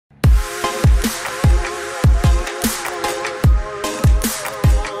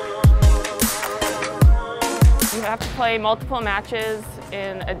play multiple matches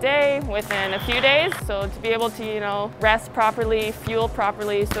in a day, within a few days. So to be able to, rest properly, fuel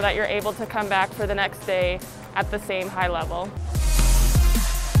properly so that you're able to come back for the next day at the same high level.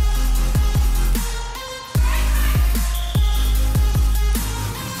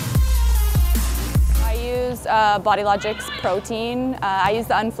 BODYLOGIX protein. I use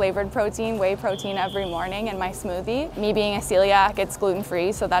the unflavored protein, whey protein, every morning in my smoothie. Me being a celiac, it's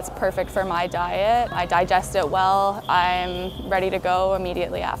gluten-free, so that's perfect for my diet. I digest it well. I'm ready to go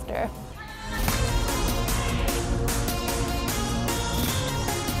immediately after.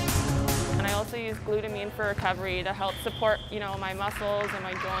 And I also use glutamine for recovery to help support, my muscles and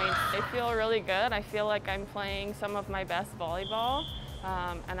my joints. I feel really good. I feel like I'm playing some of my best volleyball,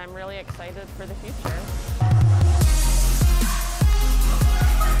 and I'm really excited for the future.